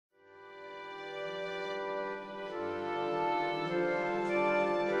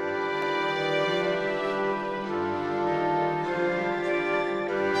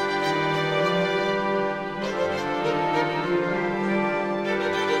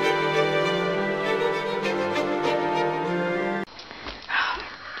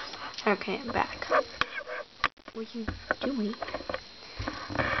Okay, I'm back. What are you doing?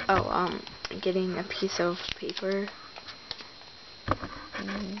 Oh, getting a piece of paper.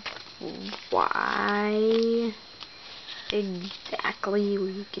 Why exactly were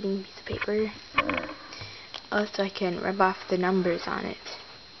you getting a piece of paper? Oh, so I can rub off the numbers on it.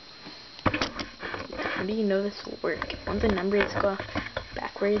 How do you know this will work? Won't the numbers go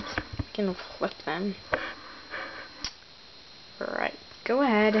backwards? I can flip them. Right, go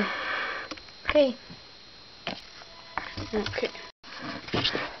ahead. Okay. Okay.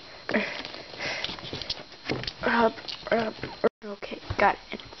 Okay, got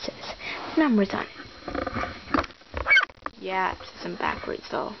it. It says numbers on it. Yeah, it says them backwards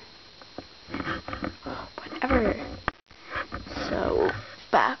though. Whatever. So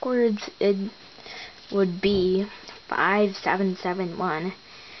backwards it would be 5771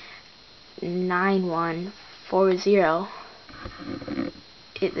 9140.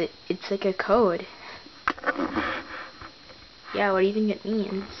 It's like a code. Yeah, what do you think it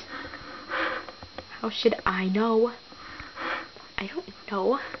means? How should I know? I don't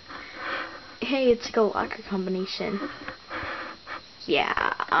know. Hey, it's like a locker combination.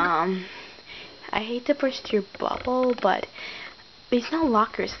 Yeah, I hate to burst your bubble, but there's no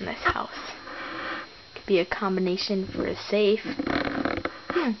lockers in this house. Could be a combination for a safe.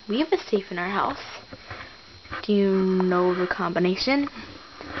 We have a safe in our house. Do you know the combination?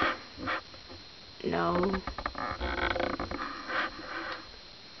 No.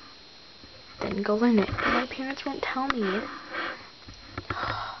 Then go learn it. My parents won't tell me.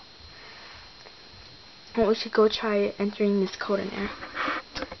 Well, we should go try entering this code in there.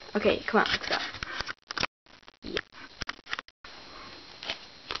 Okay, come on, let's go. Yeah.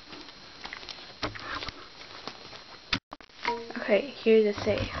 Okay, here's a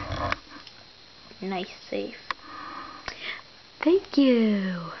safe. Nice safe. Thank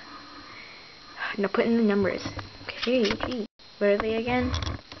you. Now put in the numbers. Okay, gee. What are they again?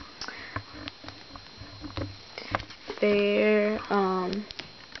 They're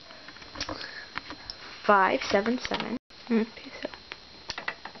 577. Okay, so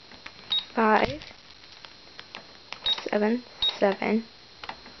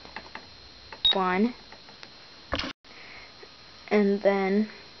 5771, and then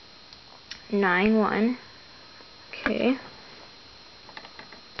 91. Okay.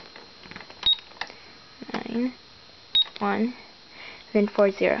 91, then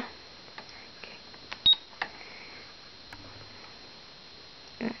 40. Okay.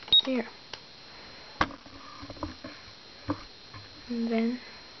 That's 0. And then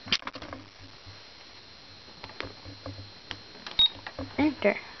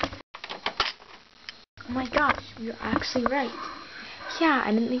enter. Oh my gosh, you're actually right. Yeah,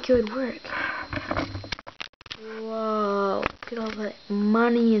 I didn't think it would work. Whoa, look at all that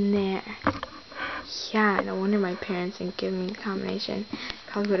money in there. Yeah, no wonder my parents didn't give me the combination.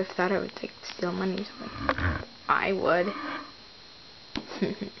 Probably would have thought I would like steal money or something. I would.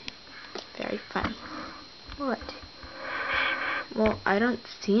 Very funny. What? Well, I don't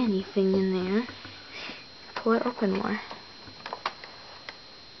see anything in there. Pull it open more.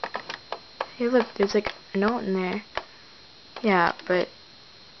 Hey, look, there's like a note in there. Yeah, but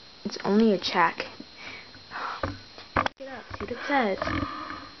it's only a check. Pick it up, see what it says.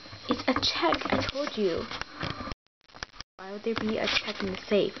 It's a check, I told you. Why would there be a check in the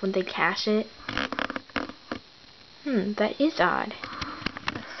safe? Wouldn't they cash it? That is odd.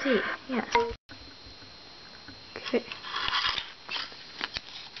 Let's see, yeah. Okay.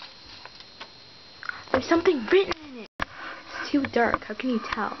 There's something written in it. It's too dark, how can you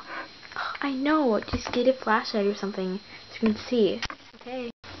tell? Oh, I know, just get a flashlight or something so you can see.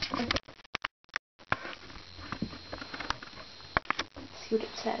 Okay. Let's see what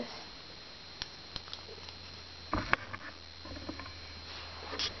it says.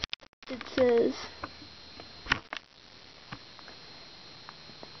 It says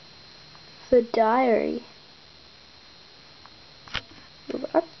the diary. Well,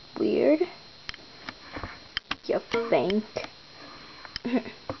 that's weird. You think?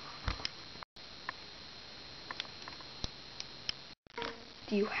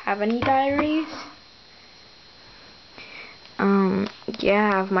 Do you have any diaries?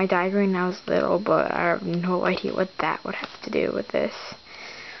 Yeah, I have my diary when I was little, but I have no idea what that would have to do with this.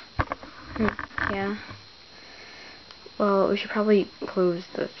 Yeah. Well, we should probably close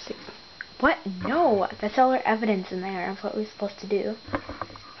the safe. What? No! That's all our evidence in there of what we're supposed to do.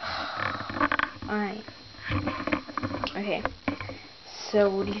 Alright. Okay. So,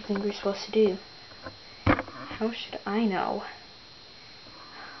 what do you think we're supposed to do? How should I know?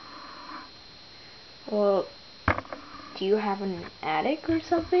 Well, do you have an attic or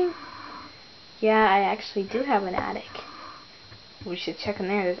something? Yeah, I actually do have an attic. We should check in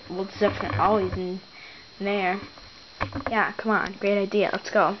there. Well, there's definitely always in there. Yeah, come on. Great idea. Let's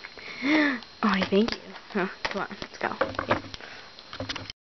go. Oh, thank you. Huh, come on. Let's go. Yeah.